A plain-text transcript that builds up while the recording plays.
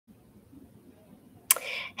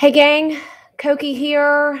Hey gang, Cokie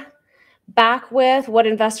here, back with what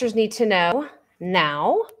investors need to know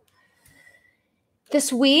now.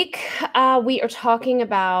 This week, we are talking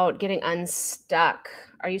about getting unstuck.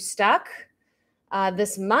 Are you stuck?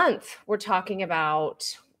 This month, we're talking about,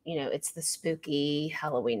 it's the spooky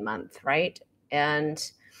Halloween month, right? And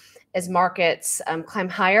as markets climb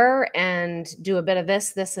higher and do a bit of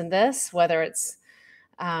this, and this, whether it's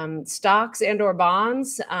stocks and or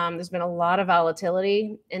bonds, there's been a lot of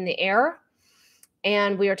volatility in the air.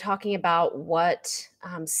 And we are talking about what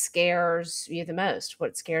scares you the most,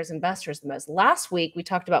 what scares investors the most. Last week, we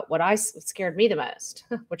talked about what scared me the most,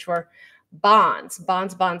 which were bonds.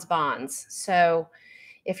 So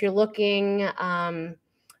if you're looking to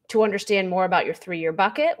understand more about your 3-year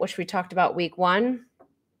bucket, which we talked about week 1,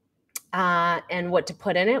 and what to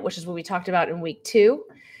put in it, which is what we talked about in week 2,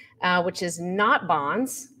 which is not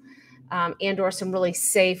bonds, and or some really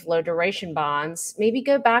safe low duration bonds, maybe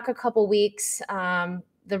go back a couple weeks. The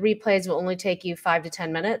replays will only take you 5 to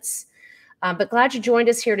 10 minutes. But glad you joined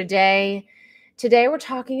us here today. Today we're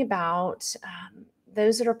talking about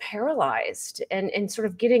those that are paralyzed and sort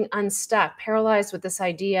of getting unstuck, paralyzed with this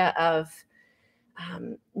idea of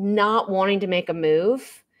not wanting to make a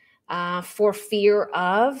move for fear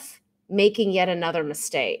of making yet another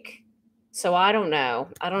mistake. So I don't know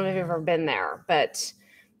if you've ever been there, but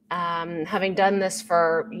having done this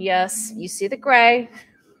for, yes, you see the gray,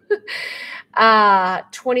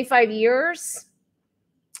 25 years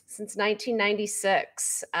since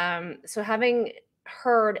 1996. So having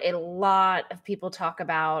heard a lot of people talk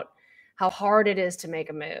about how hard it is to make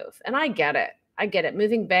a move. And I get it.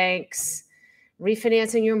 Moving banks,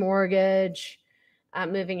 refinancing your mortgage,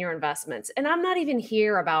 moving your investments. And I'm not even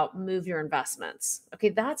here about move your investments. Okay,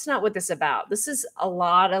 that's not what this is about. This is a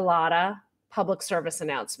lot of public service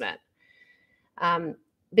announcement,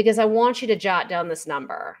 because I want you to jot down this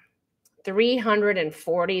number,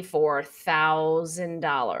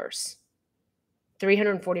 $344,000.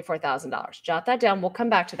 $344,000. Jot that down. We'll come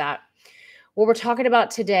back to that. What we're talking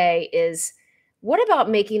about today is, what about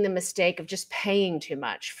making the mistake of just paying too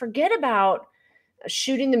much? Forget about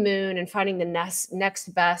shooting the moon and finding the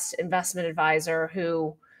next best investment advisor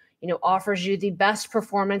who offers you the best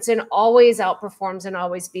performance and always outperforms and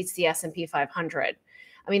always beats the S&P 500.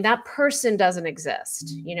 I mean, that person doesn't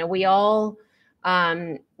exist. We all,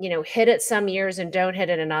 hit it some years and don't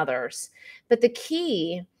hit it in others. But the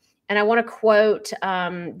key, and I want to quote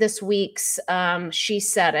this week's She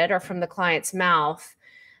Said It, or from the client's mouth,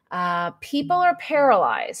 people are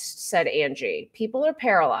paralyzed, said Angie. People are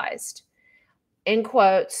paralyzed. In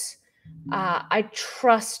quotes, I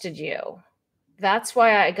trusted you. That's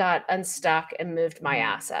why I got unstuck and moved my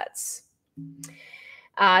assets.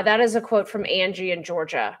 That is a quote from Angie in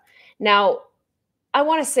Georgia. Now, I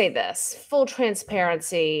want to say this, full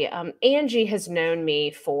transparency. Angie has known me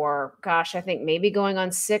for, gosh, I think maybe going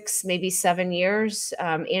on 6, maybe 7 years.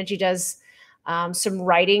 Angie does some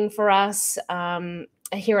writing for us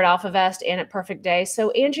here at AlphaVest and at Perfect Day. So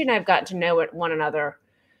Angie and I have gotten to know one another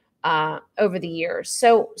over the years.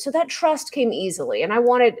 So that trust came easily, and I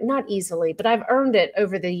wanted, not easily, but I've earned it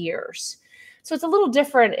over the years. So it's a little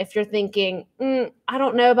different if you're thinking, I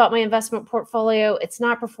don't know about my investment portfolio. It's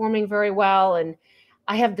not performing very well. And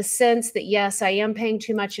I have the sense that, yes, I am paying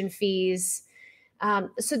too much in fees.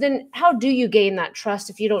 So then how do you gain that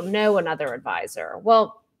trust if you don't know another advisor?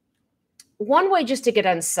 Well, one way just to get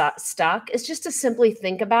unstuck is just to simply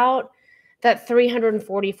think about that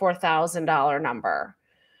 $344,000 number.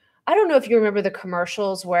 I don't know if you remember the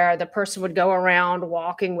commercials where the person would go around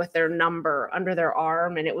walking with their number under their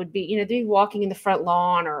arm, and it would be, they'd be walking in the front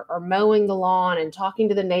lawn or mowing the lawn and talking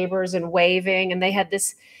to the neighbors and waving. And they had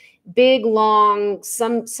this big, long,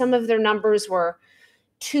 some of their numbers were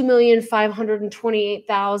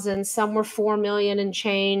 2,528,000. Some were 4 million and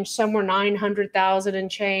change. Some were 900,000 and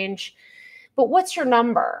change. But what's your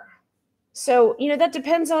number? So, that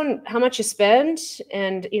depends on how much you spend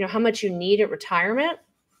and, how much you need at retirement.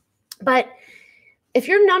 But if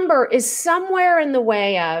your number is somewhere in the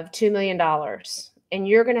way of $2 million and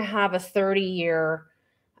you're going to have a 30-year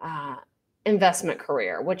investment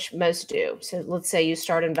career, which most do. So let's say you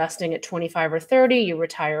start investing at 25 or 30, you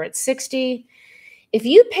retire at 60. If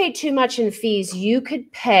you pay too much in fees, you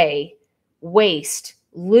could pay, waste,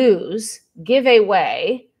 lose, give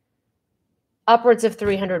away upwards of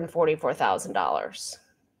 $344,000.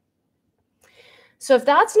 So if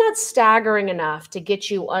that's not staggering enough to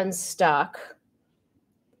get you unstuck,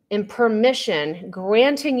 and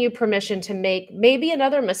granting you permission to make maybe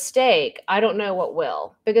another mistake, I don't know what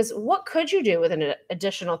will. Because what could you do with an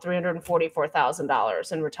additional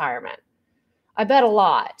 $344,000 in retirement? I bet a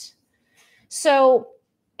lot. So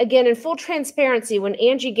again, in full transparency, when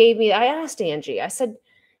Angie gave me, I asked Angie, I said,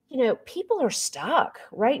 people are stuck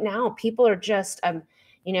right now. People are just,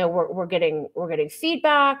 we're getting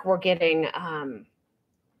feedback. We're getting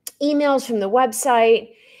emails from the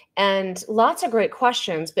website and lots of great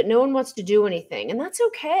questions, but no one wants to do anything. And that's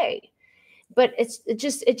okay. But it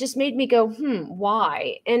just made me go,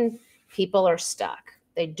 why? And people are stuck.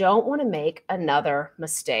 They don't want to make another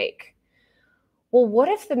mistake. Well, what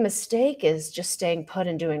if the mistake is just staying put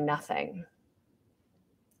and doing nothing?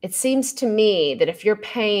 It seems to me that if you're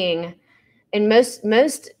paying, in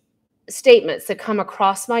most statements that come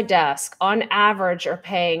across my desk on average are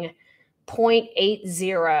paying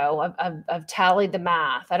 0.80. I've tallied the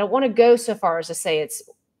math. I don't want to go so far as to say it's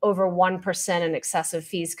over 1% in excessive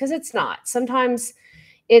fees, because it's not. Sometimes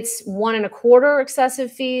it's 1.25%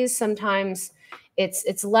 excessive fees. Sometimes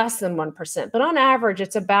it's less than 1%, but on average,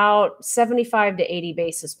 it's about 75 to 80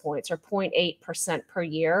 basis points, or 0.8% per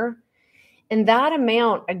year. And that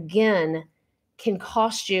amount, again, can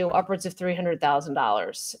cost you upwards of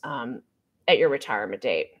 $300,000 at your retirement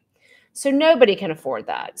date. So nobody can afford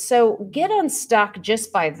that. So get unstuck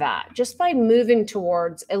just by that, just by moving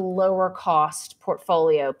towards a lower cost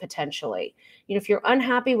portfolio potentially. If you're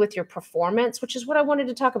unhappy with your performance, which is what I wanted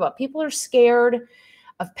to talk about, people are scared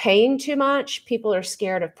of paying too much. People are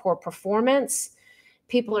scared of poor performance.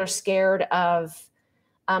 People are scared of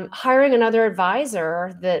hiring another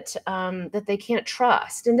advisor that they can't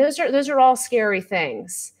trust, and those are all scary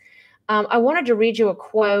things. I wanted to read you a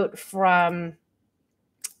quote from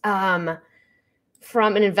an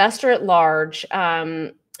investor at large.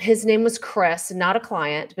 His name was Chris, not a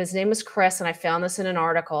client, but his name was Chris, and I found this in an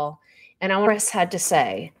article. And Chris had to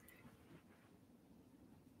say,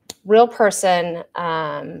 real person,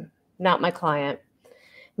 not my client.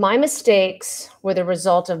 My mistakes were the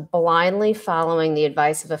result of blindly following the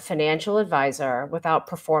advice of a financial advisor without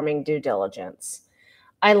performing due diligence.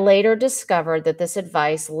 I later discovered that this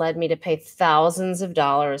advice led me to pay thousands of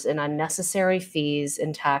dollars in unnecessary fees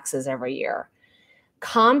and taxes every year.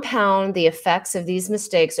 Compound the effects of these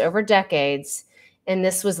mistakes over decades, and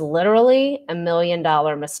this was literally $1 million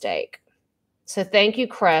mistake. So thank you,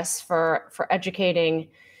 Chris, for educating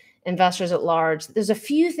investors at large. There's a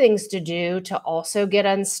few things to do to also get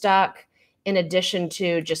unstuck, in addition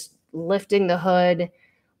to just lifting the hood,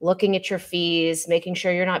 looking at your fees, making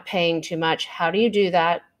sure you're not paying too much. How do you do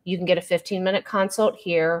that? You can get a 15-minute consult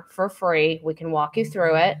here for free. We can walk you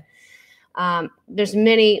through it. There's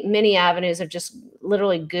many avenues of just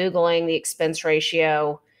literally Googling the expense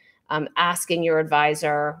ratio, asking your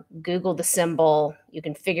advisor, Google the symbol. You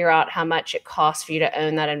can figure out how much it costs for you to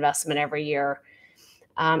own that investment every year.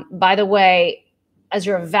 By the way, as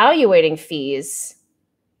you're evaluating fees,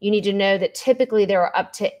 you need to know that typically there are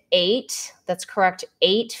up to 8, that's correct,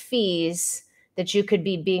 8 fees that you could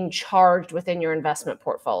be being charged within your investment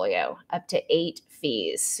portfolio, up to 8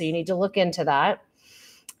 fees. So you need to look into that.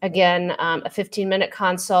 Again, a 15-minute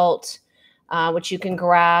consult, which you can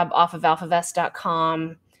grab off of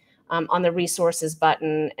alphavest.com on the resources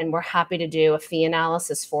button, and we're happy to do a fee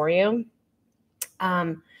analysis for you.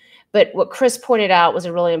 But what Chris pointed out was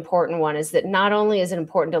a really important one, is that not only is it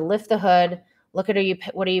important to lift the hood, look at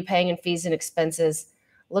what are you paying in fees and expenses,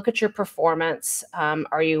 look at your performance.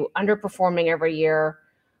 Are you underperforming every year?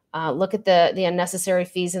 Look at the unnecessary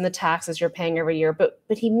fees and the taxes you're paying every year. But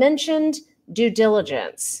he mentioned due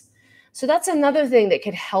diligence. So that's another thing that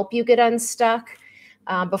could help you get unstuck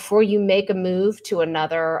before you make a move to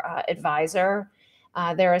another advisor.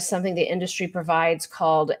 There is something the industry provides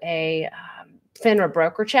called a FINRA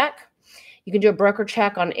broker check. You can do a broker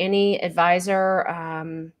check on any advisor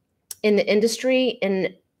in the industry.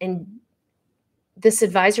 And this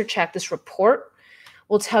advisor check, this report,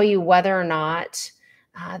 will tell you whether or not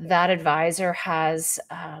that advisor has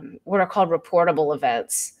what are called reportable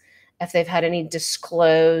events, if they've had any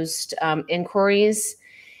disclosed inquiries.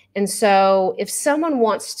 And so if someone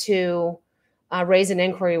wants to raise an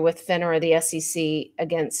inquiry with FINRA or the SEC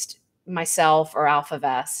against myself or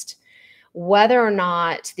AlphaVest, whether or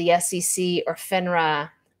not the SEC or FINRA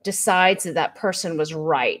decides that that person was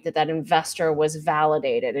right, that that investor was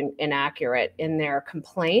validated and accurate in their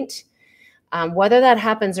complaint, whether that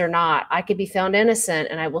happens or not, I could be found innocent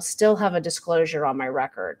and I will still have a disclosure on my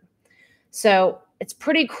record. So it's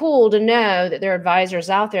pretty cool to know that there are advisors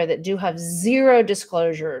out there that do have 0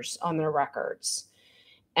 disclosures on their records.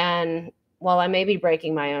 And while I may be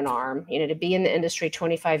breaking my own arm, to be in the industry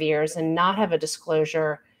 25 years and not have a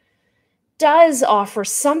disclosure does offer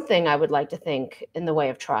something, I would like to think, in the way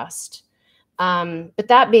of trust. But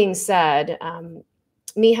that being said,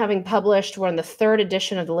 me having published, we're in the 3rd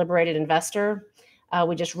edition of The Liberated Investor.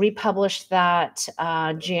 We just republished that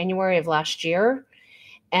January of last year.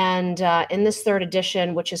 And in this third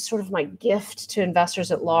edition, which is sort of my gift to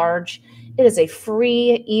investors at large, it is a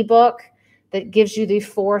free ebook that gives you the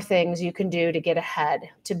 4 things you can do to get ahead,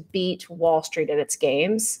 to beat Wall Street at its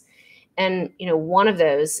games. And one of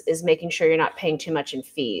those is making sure you're not paying too much in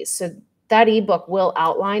fees. So that ebook will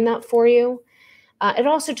outline that for you. It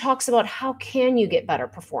also talks about how can you get better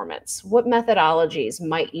performance? What methodologies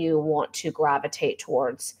might you want to gravitate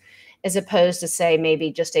towards, as opposed to, say,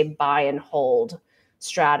 maybe just a buy and hold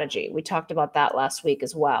strategy. We talked about that last week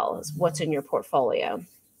as well, as what's in your portfolio.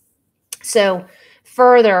 So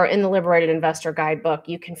further in the Liberated Investor Guidebook,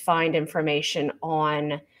 you can find information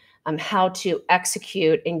on how to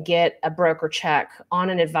execute and get a broker check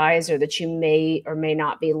on an advisor that you may or may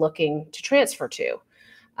not be looking to transfer to.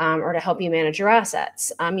 Or to help you manage your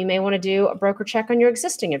assets. You may want to do a broker check on your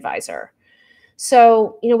existing advisor.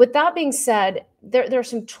 So, with that being said, there are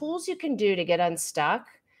some tools you can do to get unstuck.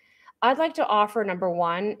 I'd like to offer number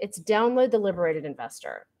one, it's download the Liberated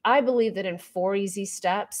Investor. I believe that in 4 easy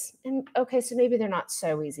steps, and okay, so maybe they're not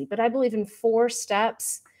so easy, but I believe in 4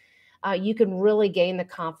 steps, you can really gain the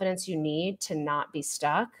confidence you need to not be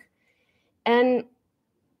stuck. And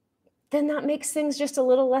then that makes things just a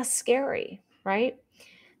little less scary, right?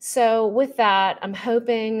 So with that, I'm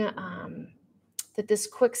hoping that this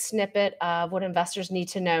quick snippet of what investors need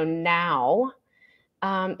to know now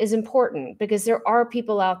is important, because there are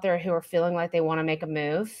people out there who are feeling like they want to make a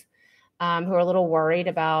move, who are a little worried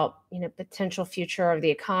about potential future of the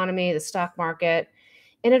economy, the stock market.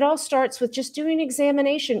 And it all starts with just doing an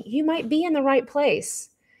examination. You might be in the right place.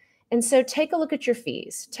 And so take a look at your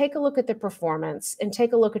fees, take a look at the performance, and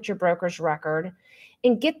take a look at your broker's record,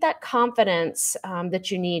 and get that confidence that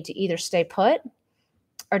you need to either stay put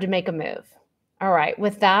or to make a move. All right,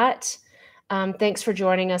 with that, thanks for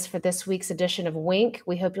joining us for this week's edition of Wink.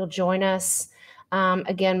 We hope you'll join us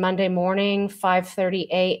again Monday morning, 5:30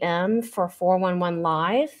 a.m. for 411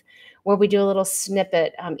 Live, where we do a little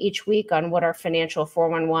snippet each week on what our financial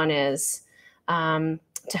 411 is to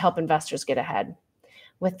help investors get ahead.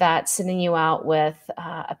 With that, sending you out with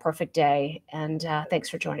a perfect day, and thanks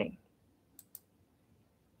for joining.